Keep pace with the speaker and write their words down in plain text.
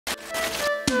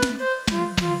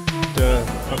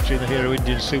country in the Hero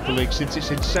Indian Super League since its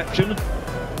inception.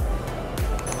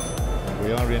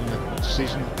 We are in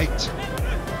season 8.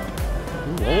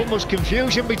 Ooh, almost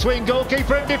confusion between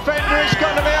goalkeeper and defender. It's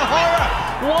going to be a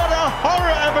horror. What a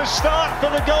horror of a start for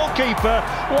the goalkeeper.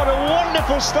 What a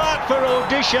wonderful start for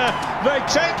Odisha. They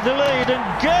take the lead, and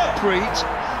Gurpreet,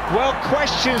 well,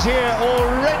 questions here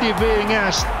already being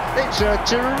asked. It's a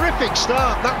terrific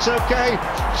start. That's okay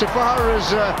so far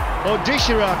as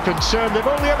Odisha are concerned. They've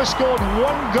only ever scored 1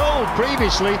 goal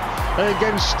previously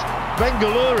against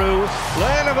Bengaluru.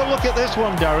 Let's have a look at this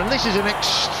one, Darren. This is an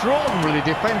extraordinarily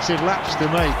defensive lapse to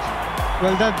make.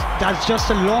 Well, that's just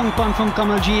a long punt from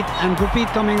Kamaljit, and Gurpreet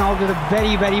coming out with a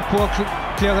very, very poor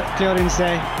clearance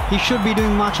there. He should be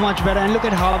doing much, much better. And look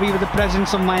at Harvey with the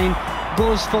presence of mind.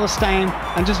 Goes first time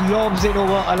and just lobs it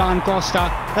over Alan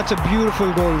Costa. That's a beautiful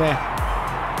goal there.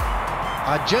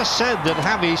 I just said that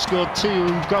Javi scored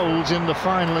 2 goals in the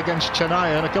final against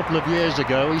Chennai a couple of years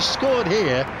ago. He scored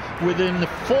here within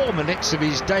 4 minutes of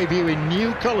his debut in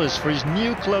new colours for his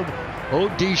new club,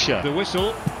 Odisha. The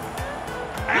whistle.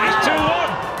 And it's 2-1.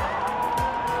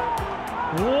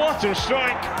 What a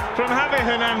strike from Javier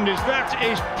Hernandez. That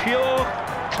is pure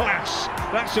class.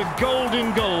 That's a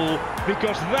golden goal,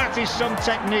 because that is some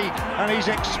technique, and he's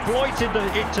exploited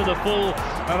it to the full,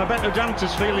 and I bet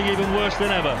Jonathas feeling even worse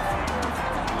than ever.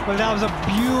 Well, that was a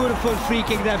beautiful free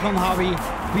kick there from Javi.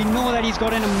 We know that he's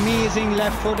got an amazing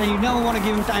left foot, and you never want to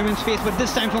give him time and space, but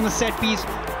this time from a set piece,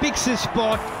 picks his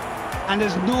spot, and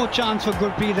there's no chance for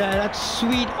Gurpreet there. That's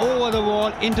sweet over the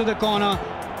wall into the corner.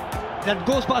 That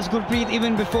goes past Gurpreet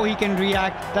even before he can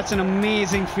react. That's an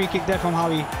amazing free kick there from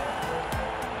Javi.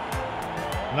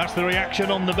 And that's the reaction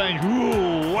on the bench.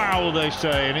 Ooh, wow, they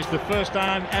say. And it's the first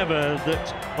time ever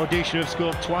that Odisha have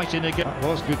scored twice in a game. That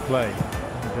was good play.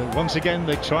 And once again,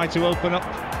 they try to open up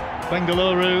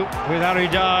Bengaluru with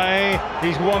Aridai.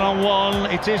 He's one-on-one.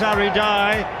 It is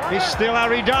Aridai. It's still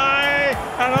Aridai.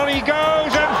 And on he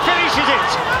goes and finishes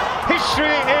it.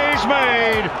 History is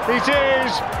made. It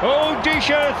is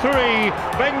Odisha 3,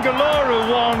 Bengaluru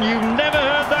 1. You've never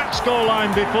heard that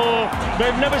scoreline before.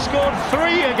 They've never scored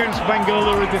 3 against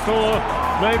Bengaluru before.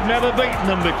 They've never beaten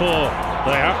them before.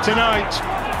 They have tonight.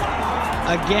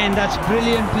 Again, that's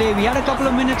brilliant play. We had a couple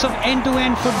of minutes of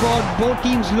end-to-end football. Both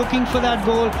teams looking for that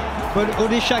goal, but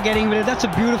Odisha getting with it. That's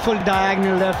a beautiful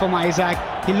diagonal there from Isaac.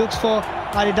 He looks for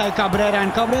Aridai Cabrera,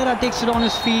 and Cabrera takes it on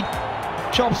his feet,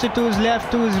 chops it to his left,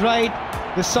 to his right.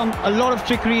 There's a lot of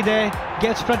trickery there.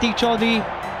 Gets Pratik Chaudhary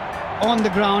on the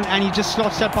ground, and he just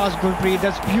slots that past Gurpreet.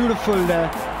 That's beautiful there.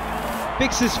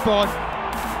 Picks his spot.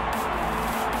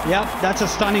 Yep, that's a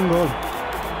stunning goal.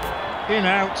 In,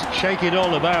 out, shake it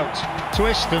all about.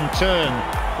 Twist and turn.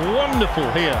 Wonderful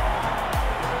here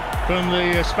from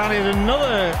the Spaniard.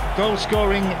 Another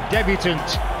goal-scoring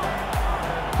debutant.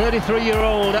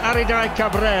 33-year-old Aridai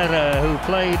Cabrera, who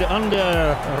played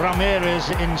under Ramirez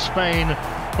in Spain,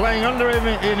 playing under him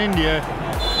in India.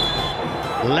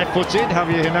 Left-footed,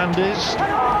 Javier Hernandez,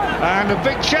 and a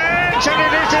big chance, and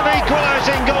it is an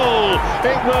equalising goal.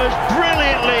 It was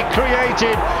brilliantly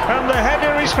created, and the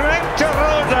header is from Hector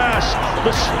Rodas.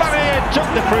 The Spaniard took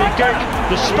the free kick.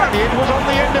 The Spaniard was on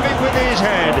the end of it with his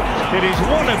head. It is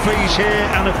 1 apiece here,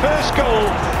 and a first goal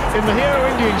in the Hero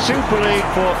Indian Super League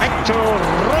for Hector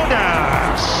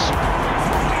Rodas.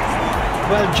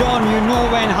 Well, John, you know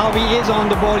when Javi is on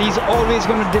the ball, he's always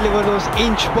going to deliver those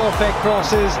inch-perfect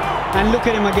crosses. And look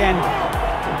at him again.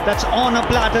 That's on a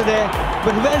platter there.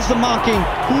 But where's the marking?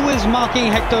 Who is marking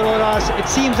Hector Rodas? It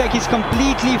seems like he's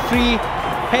completely free.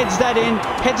 Heads that in,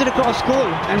 heads it across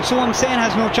goal. And so I'm saying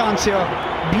has no chance here.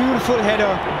 Beautiful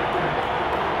header.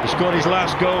 He scored his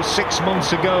last goal 6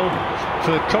 months ago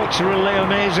for Cultural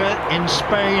Leonesa in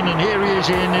Spain, and here he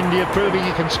is in India, proving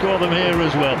he can score them here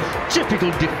as well. Typical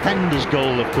defender's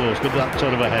goal, of course, with that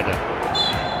sort of a header.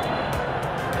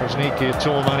 Krasniki, a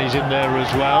tall man, is in there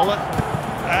as well.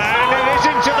 And it is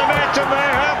into the net, and they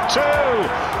have 2.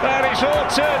 And it's all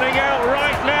turning out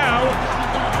right now.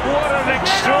 What an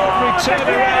extraordinary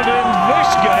turnaround in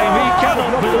this game. He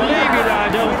cannot believe it, I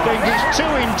don't think. It's 2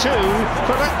 in 2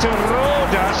 for Hector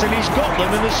Rodas, and he's got them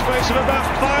in the space of about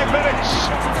 5 minutes.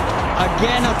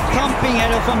 Again, a thumping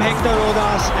header from Hector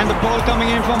Rodas, and the ball coming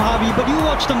in from Javi. But you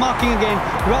watch the marking again.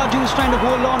 Raju's trying to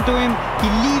hold on to him. He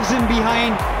leaves him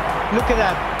behind. Look at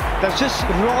that. That's just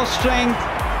raw strength.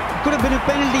 Could have been a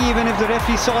penalty even if the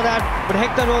referee saw that, but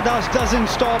Hector Rodas doesn't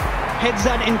stop, heads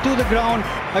that into the ground.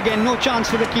 Again, no chance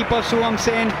for the keeper, so I'm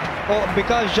saying,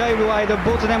 because Jairu, either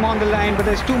both of them on the line, but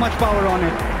there's too much power on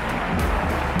it.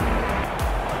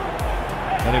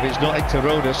 And if it's not Hector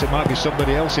Rodas, it might be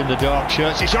somebody else in the dark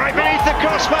shirts. It's right beneath the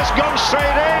crossbar, gone straight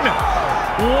in.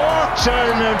 What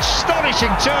an astonishing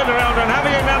turnaround, and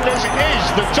Javier Hernandez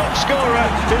is the top scorer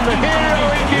in the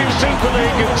Hero Indian Super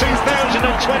League of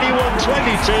 2021-22.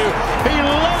 He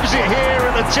loves it here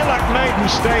at the Tilak Maiden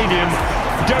Stadium.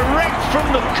 Direct from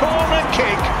the corner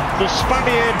kick, the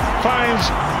Spaniard finds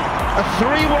a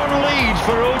 3-1 lead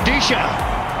for Odisha.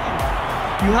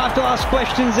 You have to ask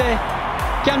questions there.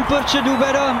 Can Percha do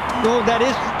better? No, that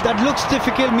looks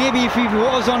difficult. Maybe if he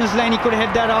was on his line, he could have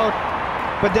hit that out.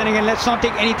 But then again, let's not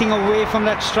take anything away from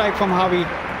that strike from Javi.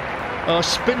 A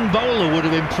spin bowler would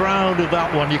have been proud of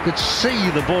that one. You could see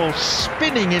the ball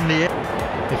spinning in the air.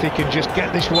 If he can just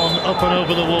get this one up and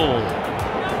over the wall.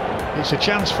 It's a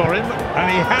chance for him,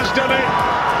 and he has done it.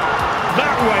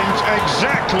 That went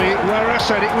exactly where I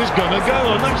said it was going to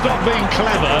go, and that's not being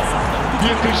clever.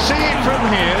 You could see it from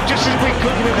here, just as we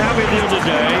could with Javi the other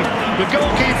day. The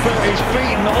goalkeeper is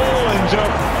beaten all ends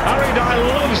up. Aridai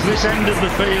loves this end of the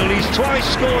field. He's twice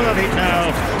scored at it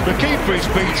now. The keeper is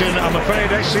beaten. I'm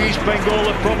afraid SC East Bengal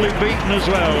are probably beaten as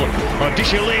well.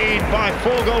 Odisha lead by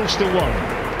 4 goals to 1.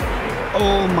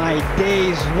 Oh my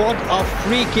days, what a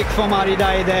free kick from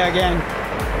Aridai there again.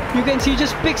 You can see he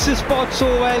just picks his spot so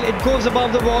well. It goes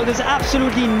above the ball. There's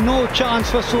absolutely no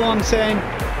chance for Suam Sen.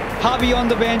 Javi on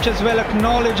the bench as well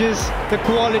acknowledges the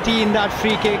quality in that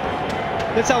free kick.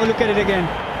 Let's have a look at it again.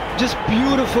 Just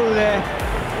beautiful there.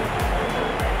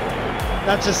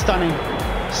 That's just stunning.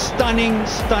 Stunning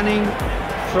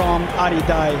from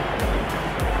Aridai.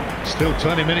 Still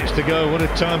 20 minutes to go. What a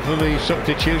time for the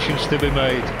substitutions to be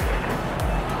made.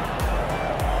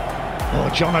 Oh,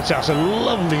 Jonathas, a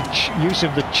lovely use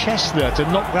of the chest there to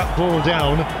knock that ball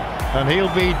down. And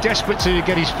he'll be desperate to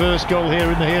get his first goal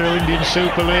here in the Hero Indian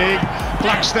Super League.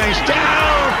 Black stays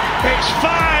down. It's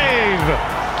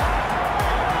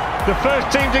 5. The first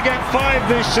team to get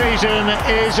 5 this season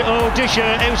is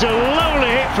Odisha. It was a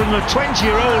lovely hit from the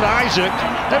 20-year-old Isaac.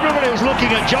 Everybody was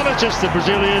looking at Jonathas, the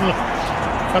Brazilian.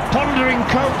 A pondering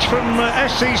coach from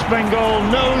SC East Bengal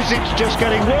knows it's just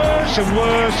getting worse and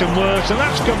worse and worse. And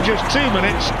that's come just 2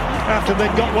 minutes after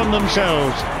they got one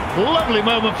themselves. Lovely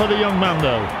moment for the young man,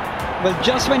 though. Well,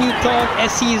 just when you thought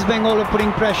SC East Bengal were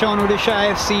putting pressure on Odisha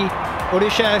FC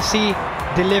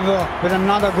deliver with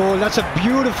another goal. That's a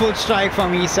beautiful strike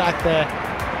from Isak there.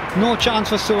 No chance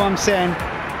for Suam Sen.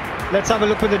 Let's have a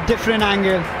look with a different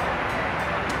angle.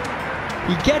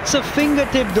 He gets a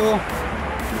fingertip though.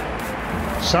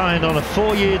 Signed on a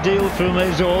 4-year deal from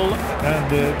Izol, and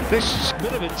this is a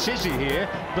bit of a tizzy here,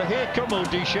 but here come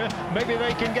Odisha. Maybe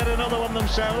they can get another one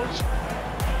themselves.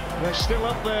 They're still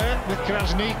up there with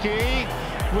Krasniki,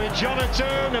 with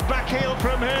Jonathan, a back heel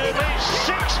from him. It's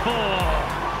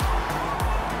 6-4.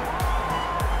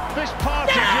 This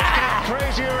party just gets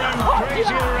crazier and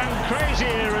crazier and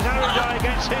crazier as Aridai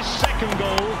gets his second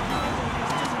goal.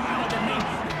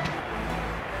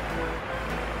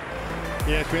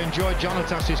 Yes, we enjoyed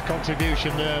Jonathas'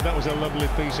 contribution there. That was a lovely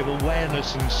piece of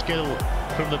awareness and skill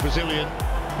from the Brazilian.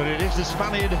 But it is the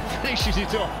Spaniard who finishes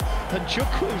it off. And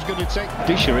Chukwu going to take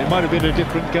Odisha. It might have been a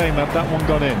different game had that one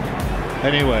gone in.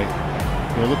 Anyway,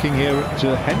 we're looking here at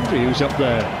Henry, who's up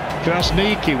there.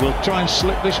 Krasniki will try and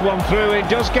slip this one through. It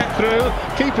does get through.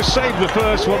 Keeper saved the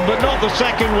first one, but not the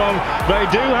second one. They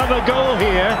do have a goal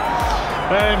here.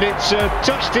 And it's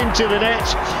touched into the net.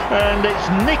 And it's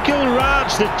Nikhil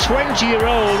Raj, the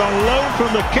 20-year-old on loan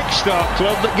from the Kickstart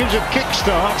club, that gives a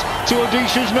kickstart to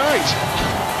Odisha's night.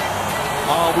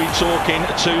 Are we talking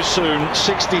too soon?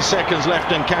 60 seconds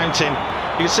left and counting.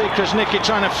 You can see Krasniki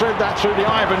trying to thread that through the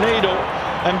eye of a needle,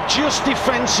 and just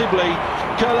defensively,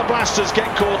 Khel Blasters get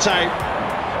caught out.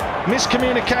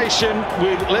 Miscommunication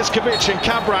with Leskovic and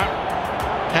Cabra,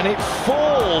 and it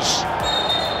falls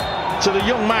to the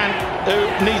young man who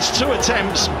needs 2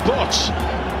 attempts, but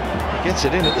gets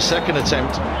it in at the second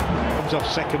attempt. Comes off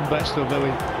second best, although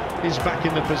he is back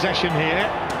in the possession here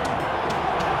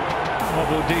of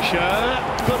Odisha.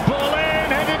 Good ball in,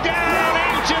 headed down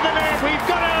into the net. We've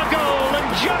got our goal, and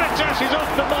Jonathas is off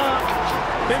the mark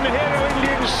in the Hero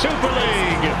Indian Super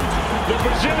League. The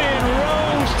Brazilian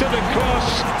rolls to the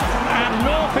cross, and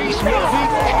North East will be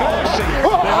cursing.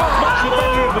 They're not much the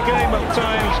better of the game at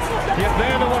times, yet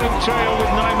they're the one in trail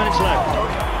with 9 minutes left.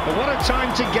 But what a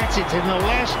time to get it. In the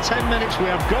last 10 minutes we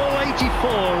have goal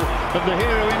 84 of the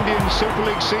Hero Indian Super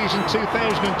League season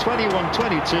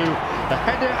 2021-22. A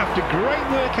header after great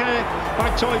work here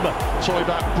by Toiba.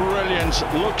 Toiba, brilliant.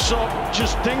 Looks up,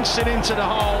 just dinks it into the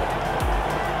hole.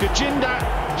 Gajinda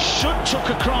should tuck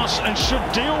across and should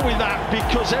deal with that,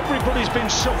 because everybody's been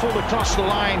shuffled across the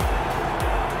line.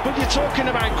 But you're talking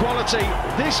about quality.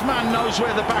 This man knows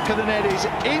where the back of the net is,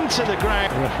 into the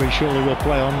ground. The referee surely will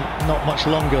play on not much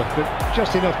longer, but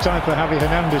just enough time for Javier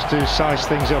Hernandez to size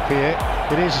things up here.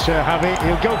 It is Javi,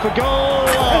 he'll go for goal!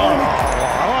 Oh,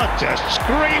 what a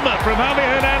screamer from Javier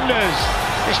Hernandez!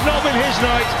 It's not been his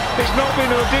night, it's not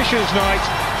been Odisha's night,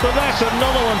 but that's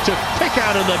another one to pick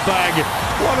out of the bag.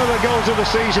 One of the goals of the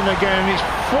season again. It's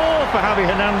 4 for Javier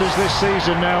Hernandez this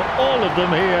season now, all of them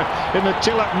here in the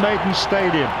Tilak Maiden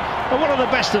Stadium. And one of the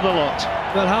best of the lot.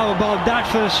 Well, how about that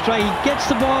for a strike? He gets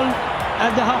the ball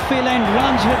at the halfway line,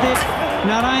 runs with it.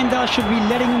 Narayandas should be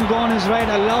letting him go on his right,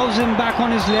 allows him back on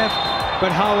his left.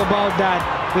 But how about that?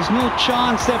 There's no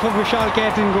chance there for Vishal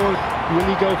Kait in goal. Will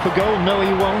he go for goal? No,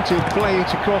 he won't. He'll play it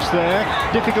across there.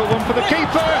 Difficult one for the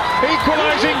keeper.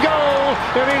 Equalising goal.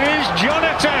 And it is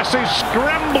Jonathas who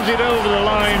scrambles it over the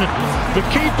line. The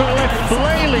keeper left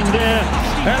flailing there.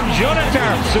 And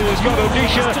Jonathas has got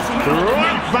Odisha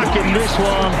right back in this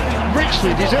one.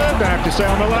 Richly deserved, I have to say,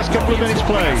 on the last couple of minutes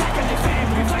play.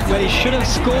 Well, he should have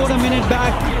scored a minute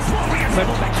back, but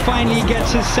finally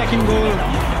gets his second goal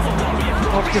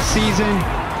of the season.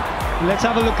 Let's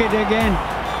have a look at it again.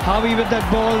 Javi with that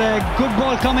ball there. Good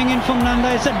ball coming in from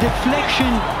Nanda. It's a deflection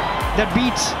that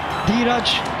beats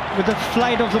Dheeraj with the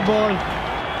flight of the ball.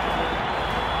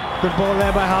 Good ball there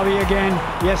by Javi again.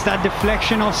 Yes, that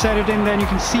deflection offset it in there, and you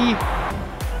can see.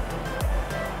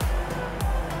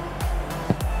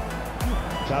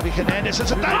 Javier Hernandez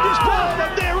has a dangerous ball,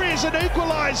 and there is an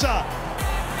equaliser.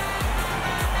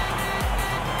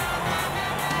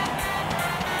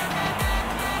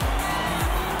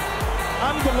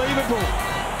 Unbelievable.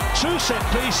 2 set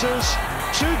pieces,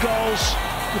 2 goals.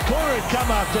 The corner had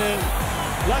come out there.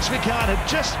 Lakshmikant had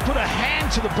just put a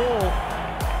hand to the ball.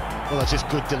 Well, it's just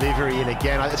good delivery, and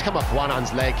again, it's come off one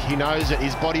arm's leg. He knows it.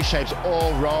 His body shape's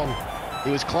all wrong.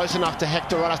 He was close enough to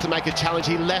Hector Rodas to make a challenge.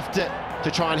 He left it to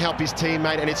try and help his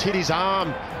teammate, and it's hit his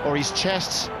arm or his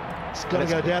chest. It's got to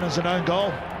go down as an own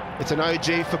goal. It's an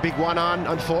OG for Big One Arm,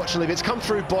 unfortunately. But it's come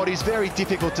through bodies. Very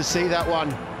difficult to see that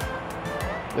one.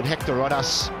 But Hector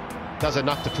Rodas does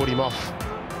enough to put him off.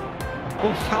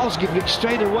 Well, Foul's given it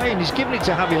straight away, and he's given it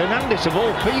to Javier Hernandez of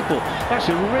all people. That's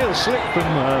a real slip from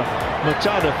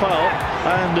Mutada Foul.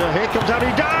 And here comes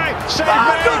Ari Dai. Save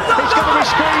made. It's going to be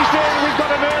squeezed in. We've got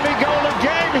an early goal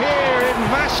again here in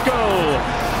Vasco.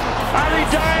 Ari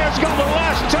Dai has got the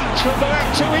last touch from about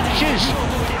 2 inches.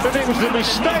 But it was the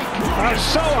mistake,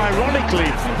 so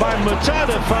ironically, by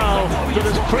Mutada Foul that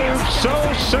has proved so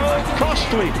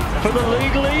costly for the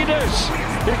league leaders.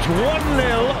 It's 1-0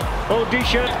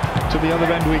 Odisha. To the other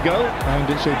end we go, and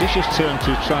it's Odisha's turn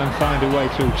to try and find a way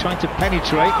through, trying to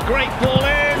penetrate. Great ball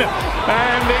in,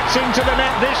 and it's into the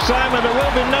net this time, and there will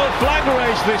be no flag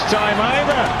race this time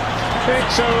either.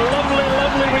 It's a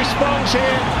lovely response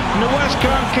here. Nawaz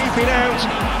can't keep it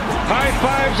out. High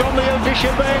fives on the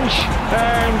Odisha bench,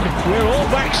 and we're all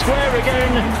back square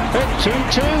again at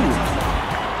 2-2.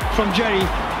 From Jerry.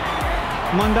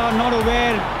 Mandar not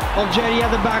aware of Jerry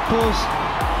at the back post.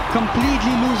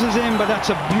 Completely loses him, but that's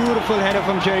a beautiful header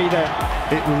from Jerry there.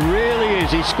 It really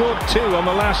is. He scored 2 on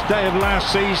the last day of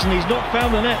last season. He's not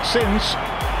found the net since.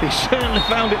 He certainly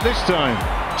found it this time.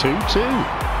 2-2.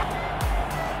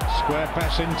 Square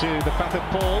pass into the path of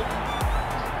Paul.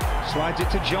 Slides it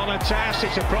to Jonathas.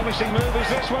 It's a promising move as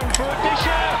this one for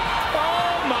Odisha.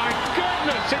 Oh my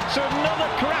goodness, it's another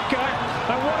cracker.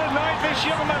 And what a night this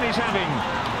young man is having.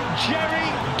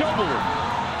 Jerry double.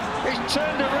 It's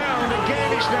turned around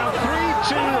again. It's now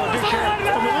 3-2 Odisha. And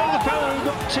the little fellow who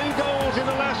got 2 goals in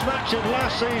the last match of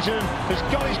last season has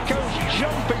got his coach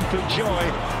jumping for joy.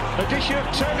 Odisha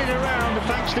turned it around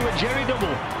thanks to a Jerry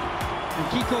double. And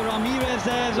Kiko Ramirez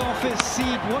there is off his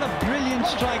seat. What a brilliant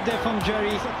strike there from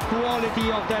Jerry.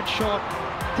 Quality of that shot.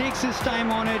 Takes his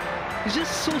time on it. It's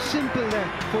just so simple there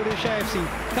for Odisha FC.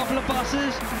 Couple of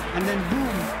passes and then boom,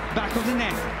 back of the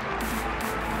net.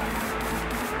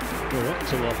 We're up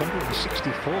to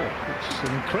 164. It's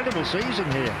an incredible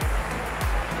season here.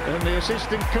 And the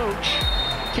assistant coach,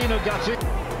 Kino Gatti.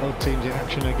 Both teams in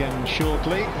action again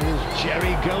shortly. As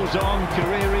Jerry goes on,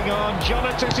 careering on.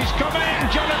 Jonathas is coming!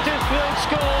 Jonathas will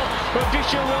score!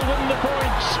 Odisha will win the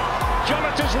points.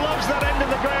 Jonathas loves that end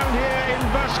of the ground here in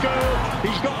Vasco.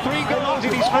 He's got 3 goals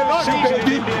in his first season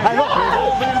in India. They've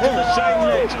all been to the same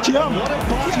net. What a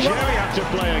part Jerry had to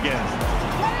play again.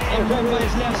 And run by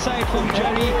his left side from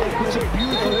Jerry. It's a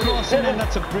beautiful cross in, and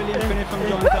that's a brilliant finish from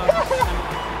Jonathas.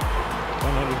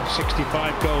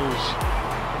 165 goals.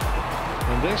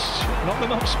 And this, not the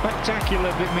most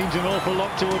spectacular, but it means an awful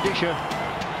lot to Odisha.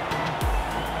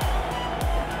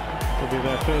 It'll be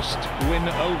their first win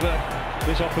over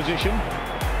this opposition.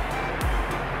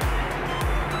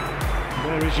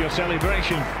 Where is your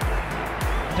celebration?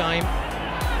 Time.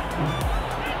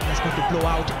 That's going to blow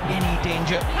out any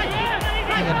danger.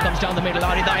 And then comes down the middle.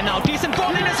 Aridai now. Decent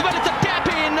ball in as well. It's a tap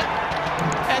in.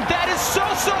 And that is so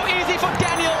easy for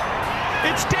Daniel.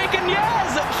 It's taken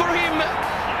years for him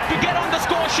to get on the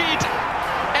score sheet.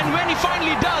 And when he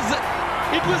finally does,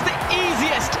 it was the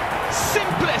easiest,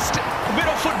 simplest bit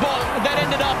of football that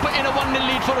ended up in a 1-0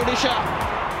 lead for Odisha.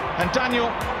 And Daniel,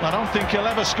 I don't think he'll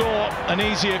ever score an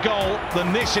easier goal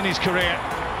than this in his career.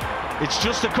 It's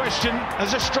just a question,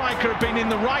 as a striker, of being in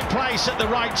the right place at the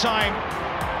right time.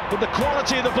 But the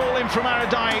quality of the ball in from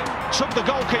Aridai took the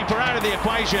goalkeeper out of the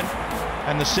equation.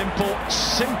 And the simple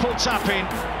tap-in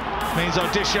means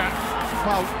Odisha,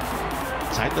 well,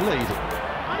 take the lead.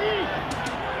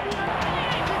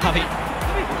 Javi.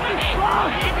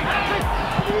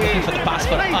 Looking for the pass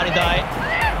for Aridai.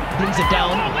 Brings it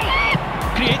down.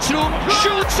 Creates room,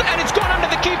 shoots, and it's gone under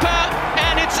the keeper,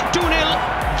 and it's 2-0.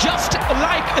 Just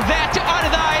like that,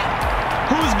 Aridai,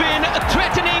 who's been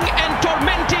threatening and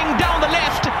tormenting down the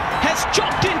left, has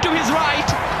chopped into his right,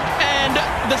 and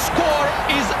the score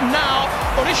is now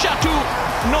Odisha 2,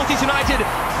 North East United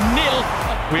 0.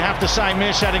 We have to say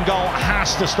Mirshad in goal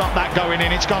has to stop that going in.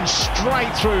 It's gone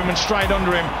straight through him and straight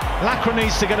under him. Lakra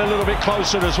needs to get a little bit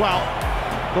closer as well.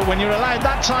 But when you're allowed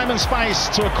that time and space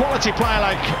to a quality player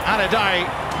like Aridai,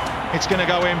 it's going to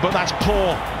go in. But that's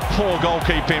poor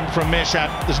goalkeeping from Mirshad.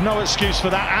 There's no excuse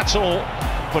for that at all.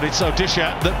 But it's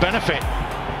Odisha that benefit.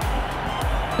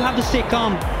 You have to stay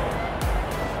calm.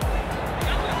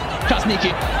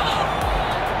 Krasniki.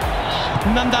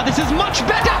 Nanda, this is much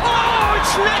better. Oh,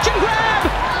 it's snatch and grab.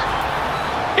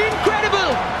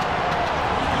 Incredible.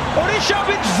 Odisha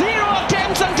with 0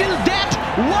 attempts until that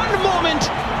one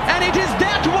moment. And it is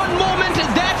that one moment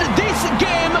that this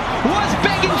game was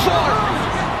begging for.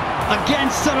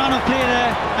 Against the run of play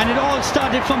there, and it all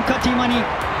started from Katimani.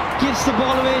 Gives the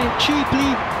ball away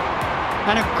cheaply,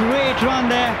 and a great run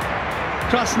there.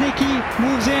 Krasniki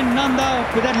moves in, Nanda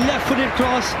with that left-footed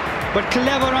cross, but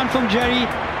clever run from Jerry.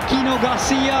 Kino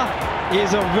Garcia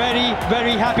is a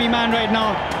very happy man right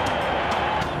now.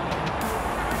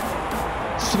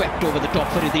 Swept over the top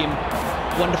for Idim.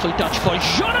 Wonderful touch for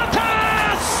Jonathas!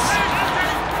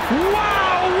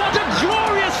 Wow, what a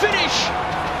glorious finish!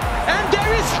 And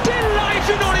there is still life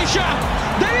in Odisha.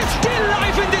 There is still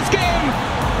life in this game.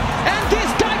 And this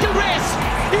title race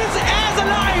is as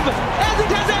alive as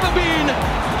it has ever been.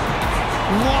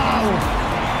 Wow!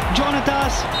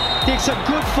 Jonathas takes a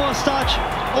good first touch,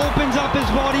 opens up his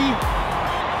body,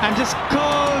 and just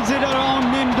curls it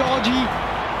around Nindoji.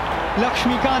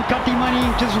 Lakshmikant Katimani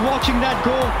just watching that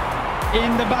go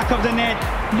in the back of the net.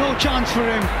 No chance for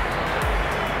him.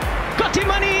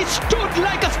 Katimani stood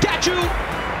like a statue,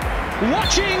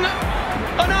 watching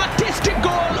an artistic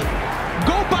goal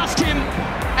go past him.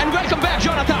 And welcome back,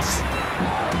 Jonathas.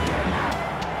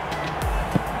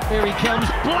 Here he comes,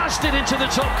 blasted into the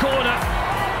top corner.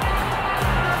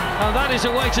 And that is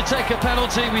a way to take a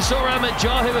penalty. We saw Ahmed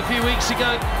Jahu a few weeks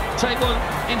ago take one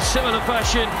in similar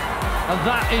fashion. And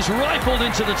that is rifled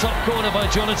into the top corner by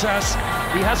Jonathas.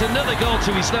 He has another goal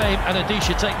to his name, and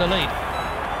Odisha take the lead.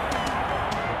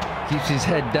 Keeps his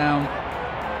head down,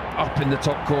 up in the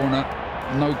top corner.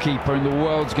 No keeper in the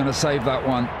world's going to save that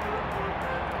one.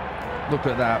 Look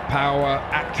at that, power,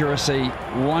 accuracy,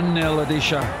 1-0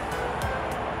 Odisha.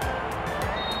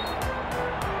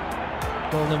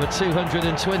 Goal number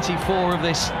 224 of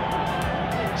this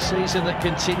season that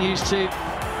continues to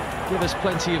give us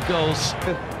plenty of goals.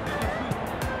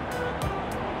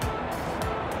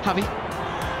 Javi,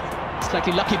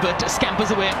 slightly lucky but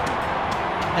scampers away.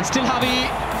 And still Javi,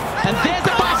 and there's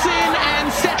the pass in and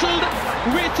settled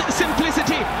with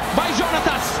simplicity by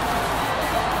Jonathas.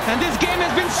 And this game has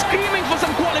been screaming for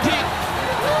some quality.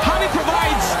 Javi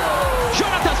provides,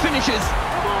 Jonathas finishes.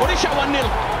 Odisha 1-0.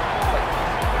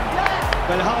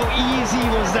 Well, how easy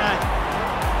was that?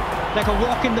 Like a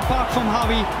walk in the park from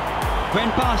Javi.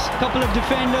 Went past a couple of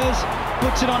defenders,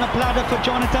 puts it on a platter for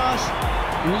Jonathas.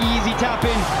 An easy tap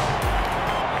in.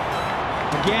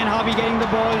 Again, Javi getting the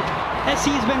ball. SC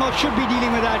East Bengal should be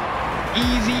dealing with that.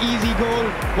 Easy goal.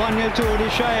 1-0 to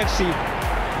Odisha FC.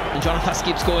 And Jonathas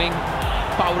keeps going,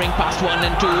 powering past 1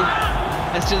 and 2.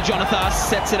 And still Jonathas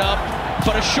sets it up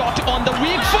for a shot on the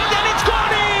weak foot, and it's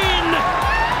gone in!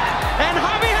 And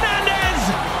Javier Hernandez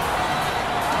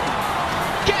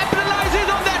capitalizes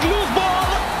on that loose ball.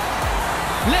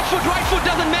 Left foot, right foot,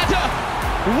 doesn't matter.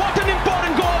 What an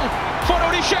important goal for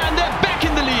Odisha, and they're back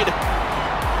in the lead.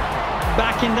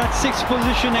 Back in that 6th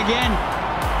position again.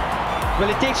 Well,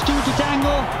 it takes 2 to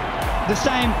tango. This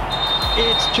time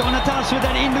It's Jonathas with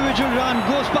an individual run,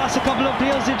 goes past a couple of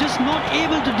players. They're just not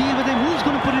able to deal with him. Who's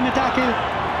going to put in a tackle?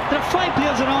 There are 5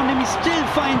 players around him. He still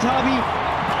finds Javi.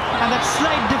 And that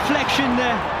slight deflection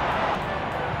there.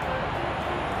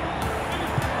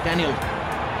 Daniel.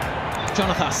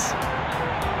 Jonathas.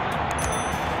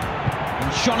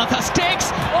 And Jonathas takes.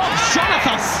 Oh,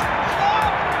 Jonathas!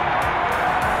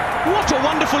 What a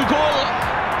wonderful goal.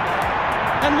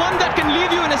 And one that can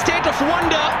leave you in a state of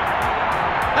wonder.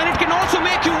 And it can also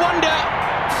make you wonder,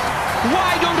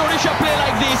 why don't Odisha play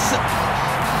like this?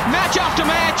 Match after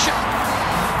match,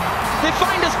 they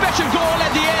find a special goal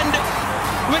at the end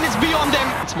when it's beyond them.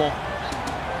 It's more.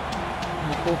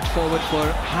 Poked forward for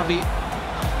Javi.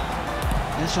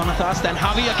 There's Jonathas, then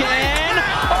Javi again.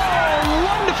 Oh,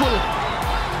 wonderful!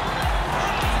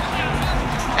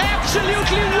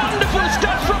 Absolutely wonderful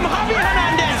stuff from Javier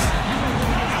Hernandez.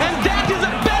 And that is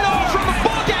a bellow from a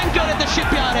boat anchor at the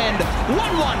shipyard end.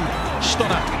 1-1.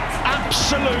 Stunner.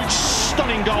 Absolute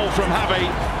stunning goal from Javi.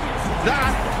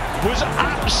 That was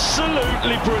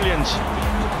absolutely brilliant.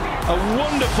 A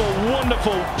wonderful,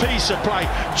 wonderful piece of play.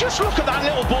 Just look at that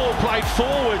little ball played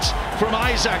forwards from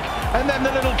Isaac, and then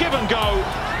the little give and go,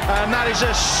 and that is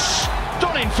a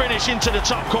stunning finish into the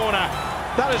top corner.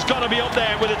 That has got to be up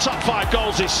there with the top 5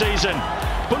 goals this season.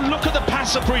 But look at the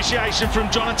pass appreciation from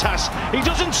Jonathas. He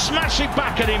doesn't smash it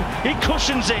back at him, he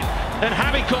cushions it, and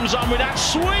Javi comes on with that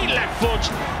sweet left foot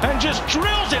and just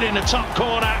drills it in the top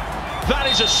corner. That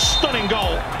is a stunning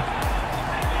goal.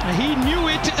 He knew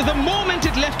it the moment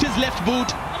it left his left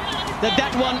boot,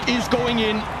 that one is going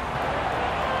in.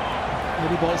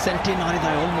 Early ball sent in,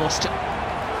 Aridai almost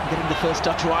getting the first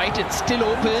touch right. It's still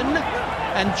open,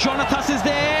 and Jonathas is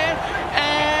there,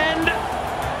 and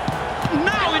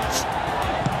now it's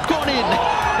gone in.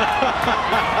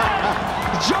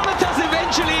 Jonathas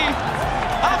eventually,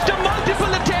 after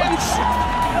multiple attempts,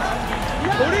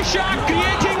 Odisha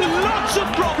creating lots of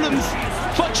problems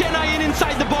for Chennai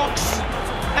inside the box.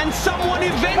 And someone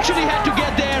eventually had to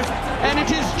get there, and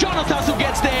it is Jonathas who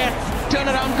gets there.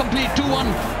 Turnaround complete, 2-1.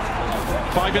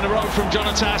 5 in a row from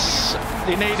Jonathas.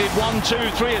 He needed 1, 2,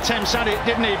 3 attempts at it,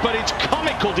 didn't he? But it's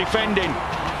comical defending.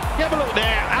 You have a look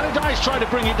there. Allardyce tried to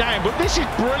bring it down, but this is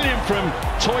brilliant from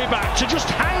Toybak to just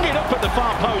hang it up at the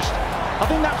far post. I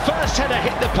think that first header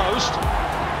hit the post.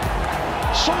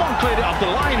 Someone cleared it off the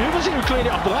line. Who was it who cleared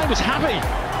it off the line? It was Javi.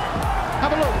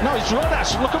 Have a look. No, it's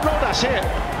Rodas. Look at Rodas here.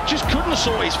 Just couldn't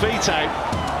sort his feet out.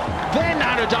 Then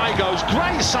Aradai goes.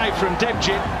 Great save from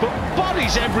Devjit, but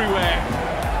bodies everywhere.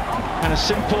 And a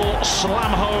simple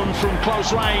slam home from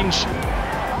close range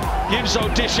gives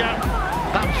Odisha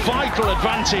that vital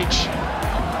advantage.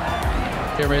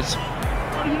 Here is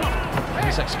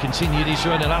Isaac's continued his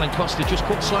run, and Alan Costa just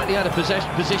caught slightly out of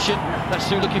position. That's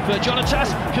through looking for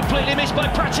Jonathas. Completely missed by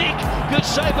Pratik. Good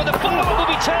save, but the follow-up will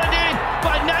be turned in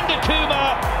by Nanda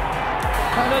Kumar.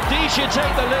 And Odisha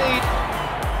take the lead.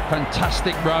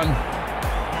 Fantastic run.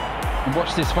 And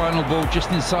watch this final ball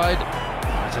just inside.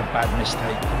 That's a bad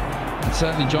mistake. And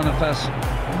certainly Jonathas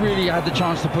really had the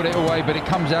chance to put it away, but it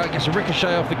comes out, gets a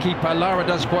ricochet off the keeper. Lara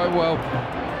does quite well,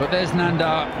 but there's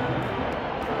Nanda.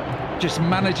 Just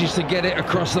manages to get it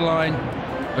across the line.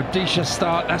 Odisha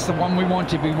start, that's the one we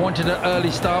wanted. We wanted an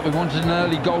early start, we wanted an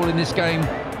early goal in this game.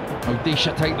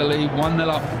 Odisha take the lead, 1-0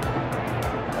 up.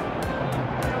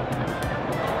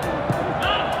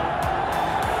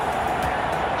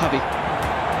 Javi.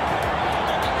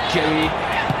 Jerry.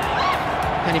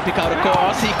 Can he pick out a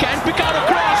cross? He can pick out a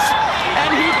cross! And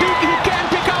he can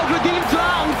pick out Radim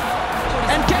Brown.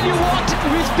 And tell you what,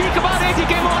 we speak about it, he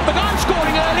came on, began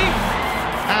scoring early.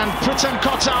 And Pritam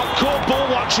Kotal caught ball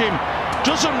watching,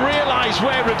 doesn't realise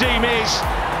where Radim is,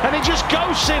 and he just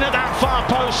goes in at that far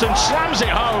post and slams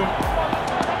it home.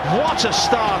 What a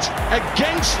start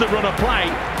against the run of play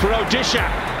for Odisha.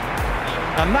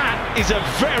 And that is a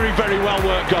very, very well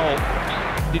worked goal.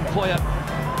 Didn't play up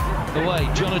the way.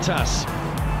 Jonathas.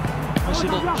 Nice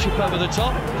little chip over the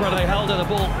top. Pranay held on the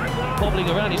ball, bobbling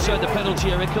around inside the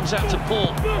penalty area. Comes out to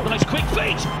Paul. Nice quick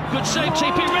feet. Good save.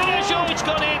 TP Rahenesh. Oh, it's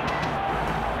gone in.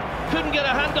 Couldn't get a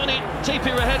hand on it.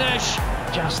 TP Rahenesh.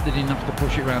 Just did enough to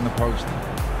push it around the post,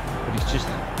 but he's just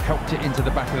helped it into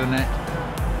the back of the net.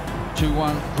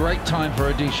 2-1. Great time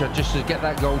for Odisha just to get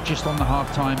that goal just on the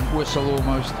half-time whistle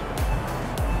almost.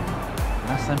 And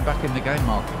that's them back in the game,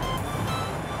 Mark.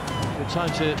 Good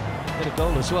time to get a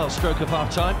goal as well. Stroke of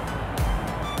half-time.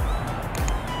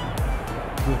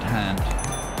 Good hand,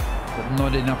 but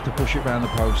not enough to push it around the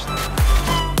post.